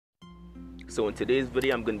So in today's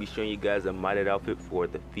video, I'm going to be showing you guys a modded outfit for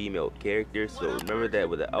the female character. So remember that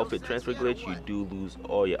with the outfit transfer glitch, you do lose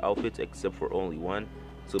all your outfits except for only one.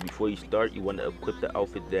 So before you start, you want to equip the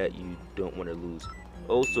outfit that you don't want to lose.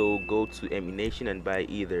 Also, go to ammunition and buy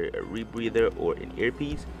either a rebreather or an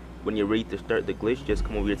earpiece. When you're ready to start the glitch, just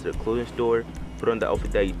come over here to the clothing store, put on the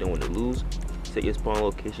outfit that you don't want to lose, set your spawn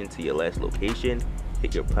location to your last location,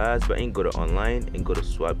 hit your pause button, go to online, and go to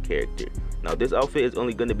swap character. Now this outfit is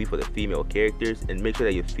only going to be for the female characters, and make sure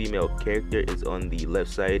that your female character is on the left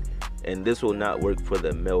side, and this will not work for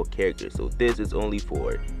the male character. So this is only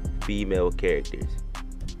for female characters.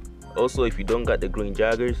 Also, if you don't got the green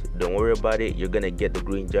joggers, don't worry about it. You're going to get the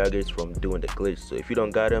green joggers from doing the glitch. So if you don't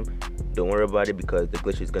got them, don't worry about it because the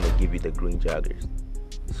glitch is going to give you the green joggers.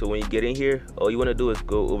 So when you get in here, all you want to do is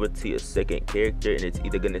go over to your second character, and it's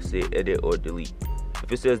either going to say edit or delete.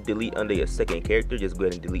 If it says delete under your second character, just go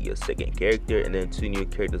ahead and delete your second character, and then two new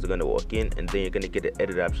characters are going to walk in, and then you're going to get the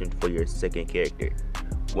edit option for your second character.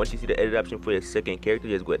 Once you see the edit option for your second character,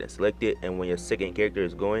 just go ahead and select it, and when your second character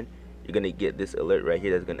is going, you're going to get this alert right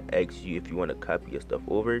here that's going to ask you if you want to copy your stuff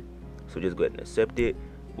over. So just go ahead and accept it.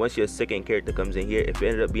 Once your second character comes in here, if it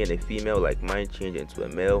ended up being a female like mine, change it into a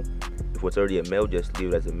male. If it's already a male, just leave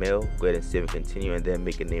it as a male. Go ahead and save and continue, and then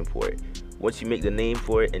make a name for it. Once you make the name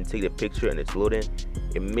for it and take the picture and it's loading,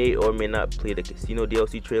 it may or may not play the casino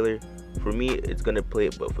DLC trailer. For me, it's going to play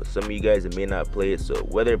it, but for some of you guys, it may not play it. So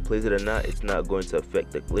whether it plays it or not, it's not going to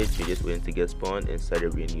affect the glitch. You're just waiting to get spawned inside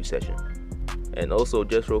of your new session. And also,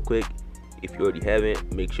 just real quick, if you already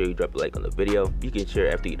haven't, make sure you drop a like on the video. You can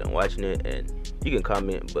share after you're done watching it, and you can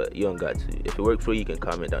comment, but you don't got to. If it worked for you, you can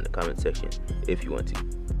comment down in the comment section if you want to.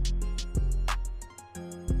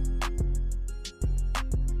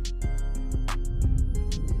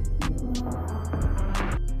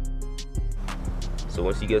 So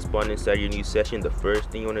once you get spawned inside your new session, the first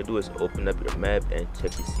thing you want to do is open up your map and check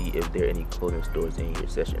to see if there are any clothing stores in your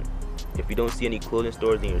session. If you don't see any clothing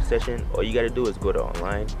stores in your session, all you got to do is go to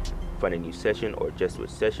online, find a new session or just switch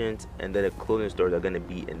sessions, and then the clothing stores are going to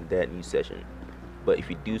be in that new session. But if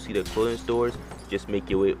you do see the clothing stores, just make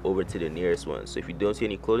your way over to the nearest one. So if you don't see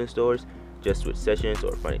any clothing stores, just switch sessions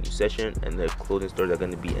or find a new session, and the clothing stores are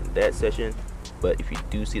going to be in that session. But if you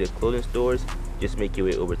do see the clothing stores, just make your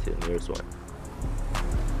way over to the nearest one.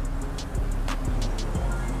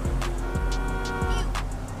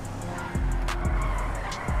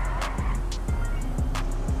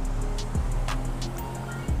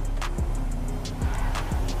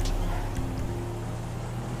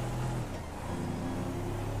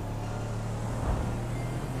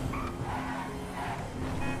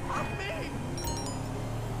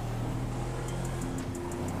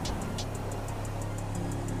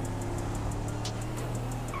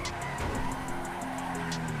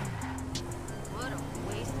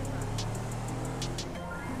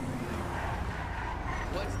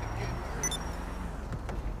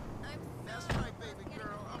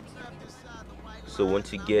 So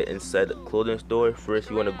once you get inside the clothing store, first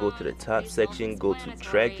you want to go to the top section, go to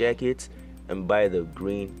track jackets, and buy the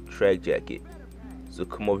green track jacket. So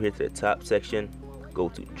come over here to the top section, go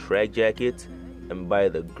to track jackets, and buy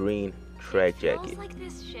the green track jacket. Feels like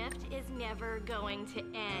this shift is never going to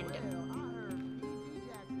end.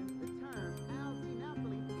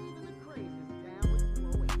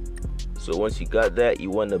 So once you got that,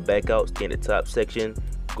 you want to back out, stay in the top section,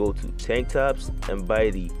 go to tank tops, and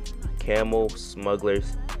buy the Camo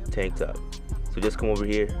Smugglers tank top. So just come over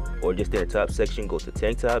here, or just in the top section, go to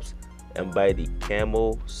tank tops and buy the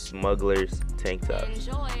Camo Smugglers tank tops.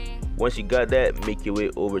 Enjoy. Once you got that, make your way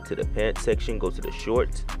over to the pants section, go to the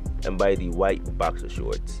shorts and buy the white boxer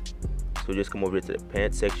shorts. So just come over to the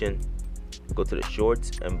pants section, go to the shorts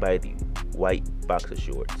and buy the white boxer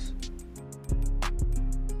shorts.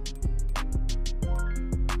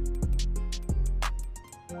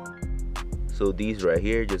 So these right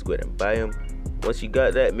here, just go ahead and buy them. Once you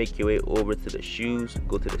got that, make your way over to the shoes,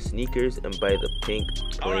 go to the sneakers and buy the pink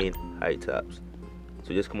plain high tops.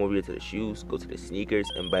 So just come over here to the shoes, go to the sneakers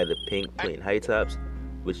and buy the pink plain high tops,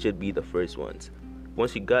 which should be the first ones.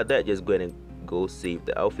 Once you got that, just go ahead and go save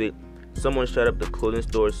the outfit. Someone shot up the clothing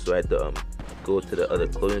store, so I had to go to the other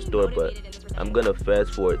clothing store, but I'm gonna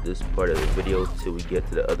fast forward this part of the video till we get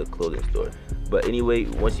to the other clothing store. But anyway,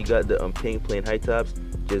 once you got the pink plain high tops,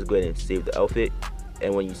 just go ahead and save the outfit.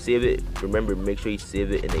 And when you save it, remember, make sure you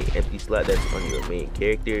save it in an empty slot that's on your main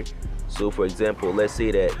character. So for example, let's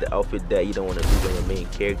say that the outfit that you don't want to use on your main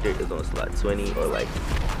character is on slot 20 or like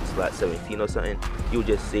slot 17 or something. You'll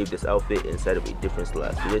just save this outfit inside of a different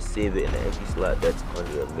slot. So just save it in an empty slot that's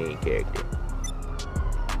on your main character.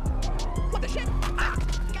 What the shit? Ah,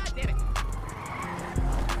 God damn it.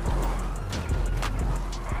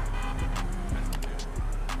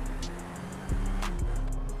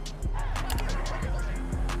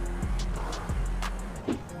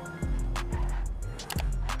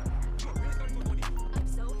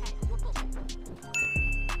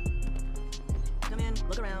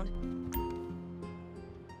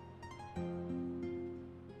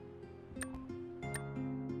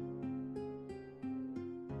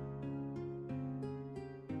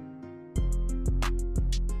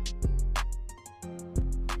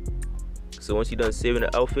 So once you're done saving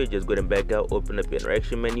the outfit, just go ahead and back out, open up your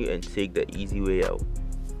interaction menu, and take the easy way out.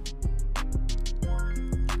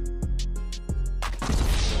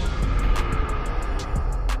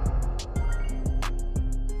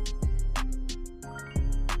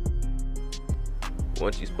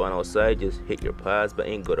 Once you spawn outside, just hit your pause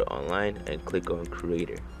button, go to online, and click on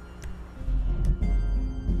creator.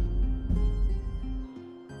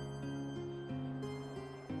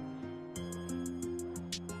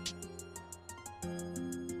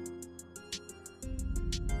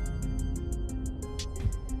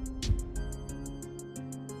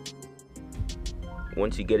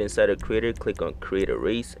 Once you get inside a creator, click on create a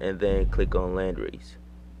race and then click on land race.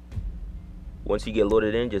 Once you get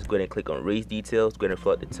loaded in, just go ahead and click on race details, go ahead and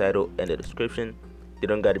fill out the title and the description. They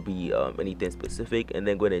don't got to be anything specific, and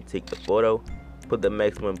then go ahead and take the photo, put the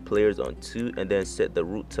maximum players on 2, and then set the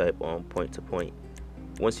route type on point to point.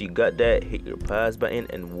 Once you got that, hit your pause button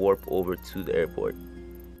and warp over to the airport.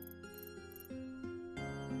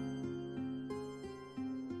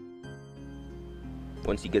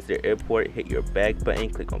 Once you get to the airport, hit your back button,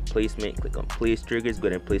 click on placement, click on place triggers, go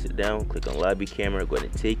ahead and place it down, click on lobby camera, go ahead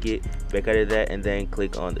and take it, back out of that, and then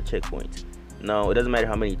click on the checkpoints. Now, it doesn't matter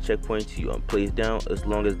how many checkpoints you place down as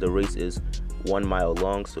long as the race is 1 mile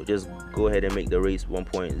long, so just go ahead and make the race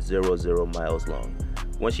 1.00 miles long.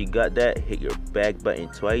 Once you got that, hit your back button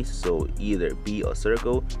twice, so either B or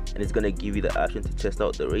circle, and it's going to give you the option to test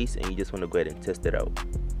out the race, and you just want to go ahead and test it out.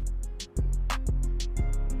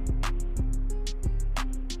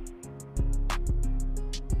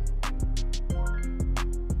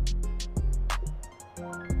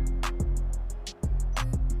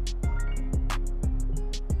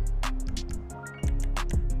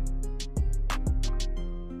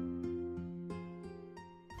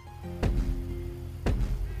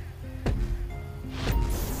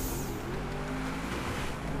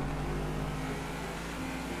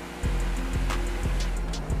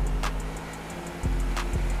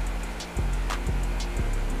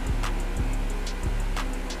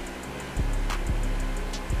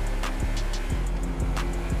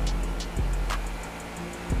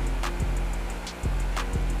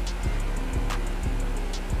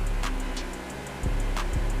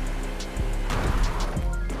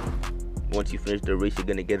 Once you finish the race, you're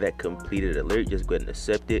going to get that completed alert. Just go ahead and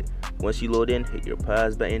accept it. Once you load in, hit your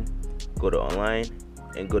pause button, go to online,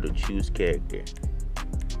 and go to choose character.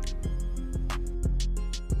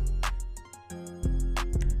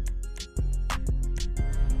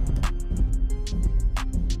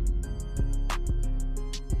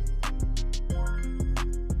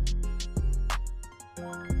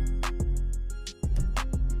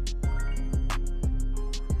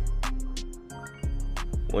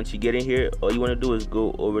 Once you get in here, all you want to do is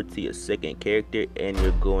go over to your second character and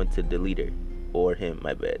you're going to delete her, or him,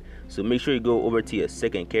 my bad. So make sure you go over to your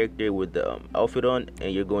second character with the outfit on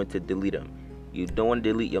and you're going to delete him. You don't want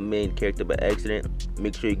to delete your main character by accident.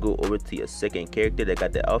 Make sure you go over to your second character that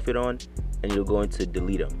got the outfit on and you're going to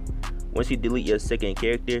delete him. Once you delete your second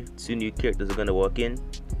character, 2 new characters are going to walk in.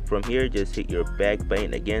 From here, just hit your back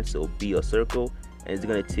button again, so B or circle, and it's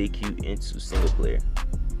going to take you into single player.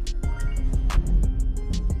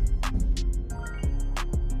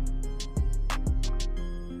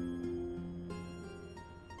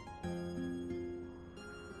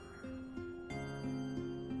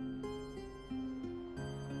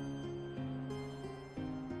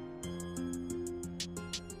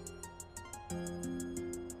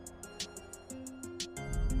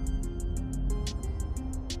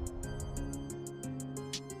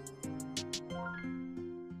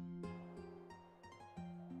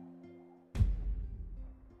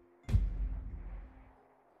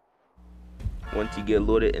 Once you get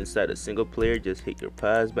loaded inside a single player, just hit your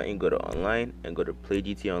pause button, go to online, and go to play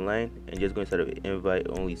GT online, and just go inside of an invite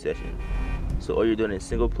only session. So all you're doing in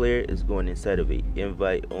single player is going inside of a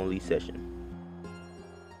invite only session.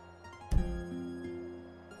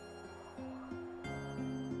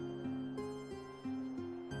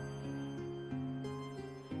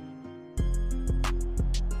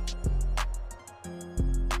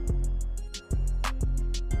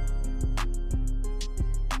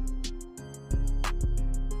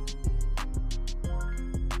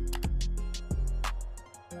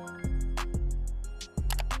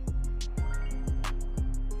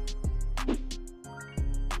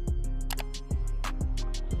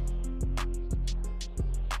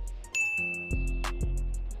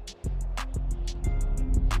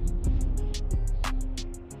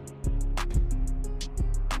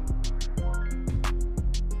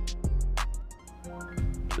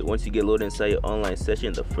 So once you get loaded inside your online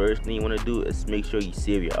session, the first thing you want to do is make sure you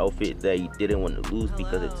save your outfit that you didn't want to lose,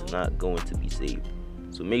 because it's not going to be saved.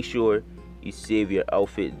 So make sure you save your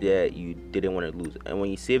outfit that you didn't want to lose, and when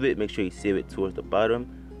you save it, make sure you save it towards the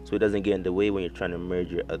bottom so it doesn't get in the way when you're trying to merge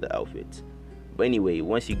your other outfits. But anyway,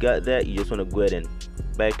 once you got that, you just want to go ahead and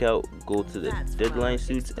back out, go to the deadline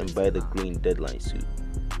suits and buy the green deadline suit.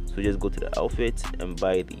 So just go to the outfits and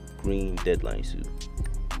buy the green deadline suit.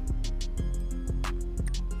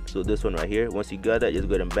 So this one right here, once you got that, just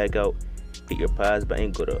go ahead and back out, hit your pause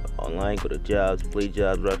button, go to online, go to jobs, play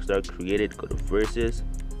jobs, rockstar created, go to versus,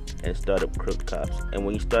 and start up crooked cops. And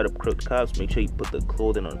when you start up crooked cops, make sure you put the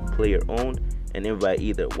clothing on player owned and invite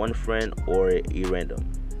either one friend or a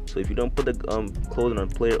random. So if you don't put the clothing on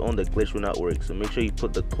player owned, the glitch will not work. So make sure you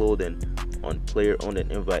put the clothing on player owned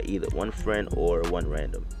and invite either one friend or one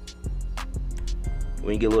random.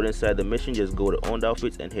 When you get loaded inside the mission, just go to owned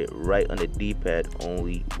outfits and hit right on the D-pad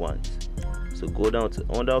only once. So go down to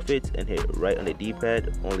owned outfits and hit right on the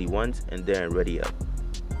D-pad only once, and then ready up.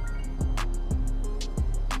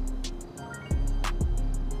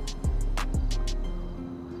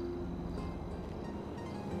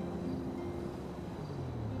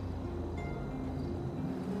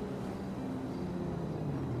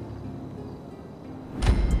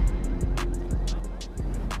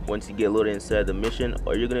 Once you get loaded inside the mission,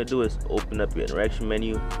 all you're gonna do is open up your interaction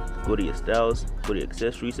menu, go to your styles, go to your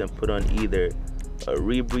accessories, and put on either a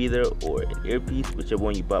rebreather or an earpiece, whichever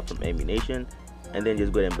one you bought from Ammunition, and then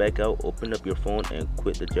just go ahead and back out, open up your phone, and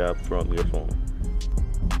quit the job from your phone.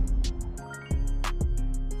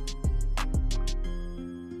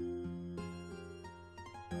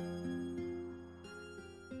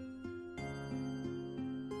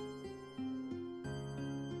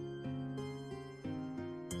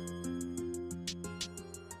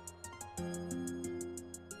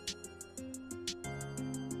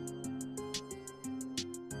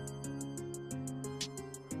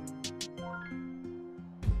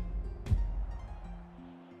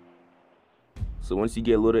 So once you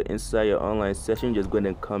get loaded inside your online session, just go ahead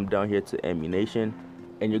and come down here to Ammunition,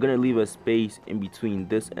 and you're gonna leave a space in between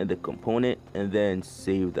this and the component, and then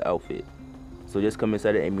save the outfit. So just come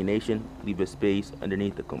inside of Ammunition, leave a space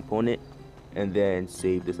underneath the component, and then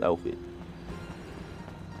save this outfit.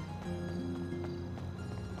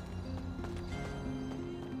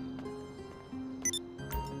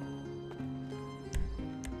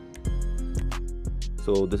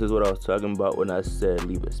 So this is what I was talking about when I said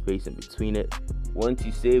leave a space in between it. Once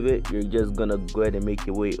you save it, you're just gonna go ahead and make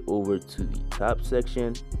your way over to the top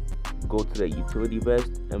section, go to the utility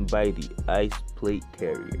vest, and buy the ice plate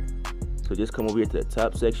carrier. So just come over here to the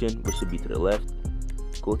top section, which should be to the left,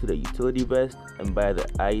 go to the utility vest and buy the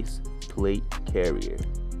ice plate carrier.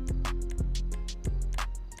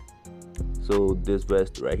 So this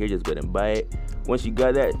vest right here, just go ahead and buy it. Once you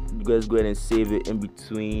got that, you guys go ahead and save it in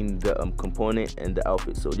between the component and the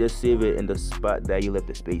outfit. So just save it in the spot that you left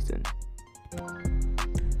the space in.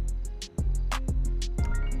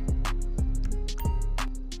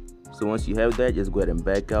 So once you have that, just go ahead and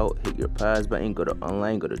back out, hit your pause button, go to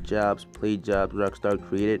online, go to jobs, play jobs, rockstar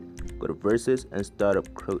created, go to versus, and start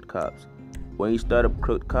up crooked cops. When you start up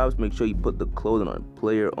crooked cops, make sure you put the clothing on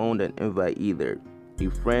player owned and invite either a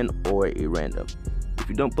friend or a random. If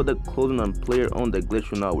you don't put the clothing on player owned, the glitch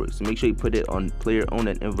will not work. So make sure you put it on player owned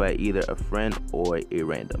and invite either a friend or a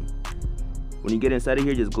random. When you get inside of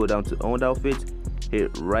here, just go down to owned outfits,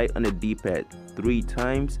 hit right on the D-pad 3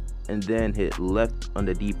 times, and then hit left on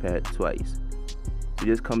the D-pad twice. So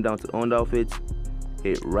just come down to owned outfits,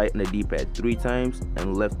 hit right on the D-pad 3 times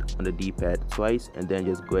and left on the D-pad twice, and then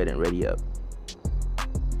just go ahead and ready up.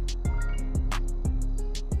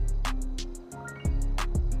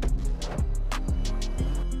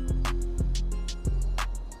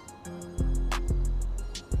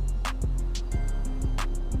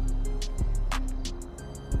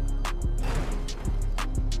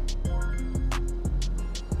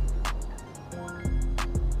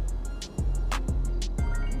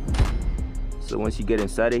 So once you get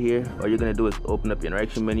inside of here, all you're gonna do is open up your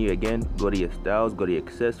interaction menu again, go to your styles, go to your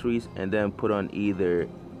accessories, and then put on either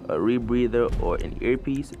a rebreather or an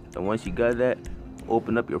earpiece. And once you got that,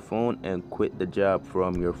 open up your phone and quit the job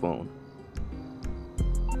from your phone.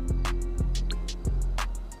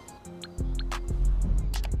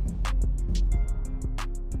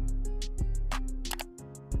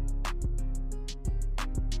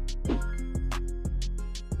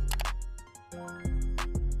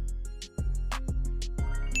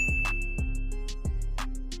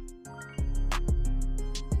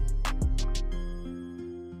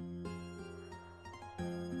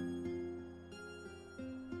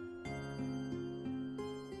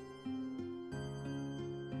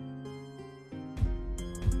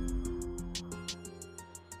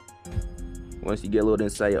 Once you get loaded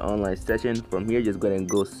inside your online session, from here just go ahead and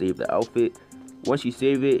go save the outfit. Once you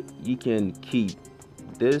save it, you can keep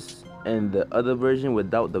this and the other version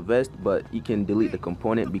without the vest, but you can delete the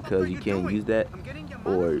component because you can't use that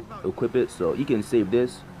or equip it. So you can save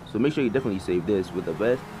this, so make sure you definitely save this with the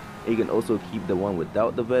vest, and you can also keep the one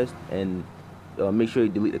without the vest, and make sure you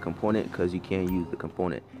delete the component because you can't use the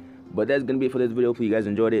component. But that's gonna be it for this video. Hopefully you guys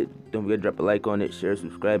enjoyed it. Don't forget to drop a like on it, share,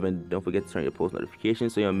 subscribe, and don't forget to turn your post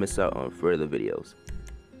notifications so you don't miss out on further videos.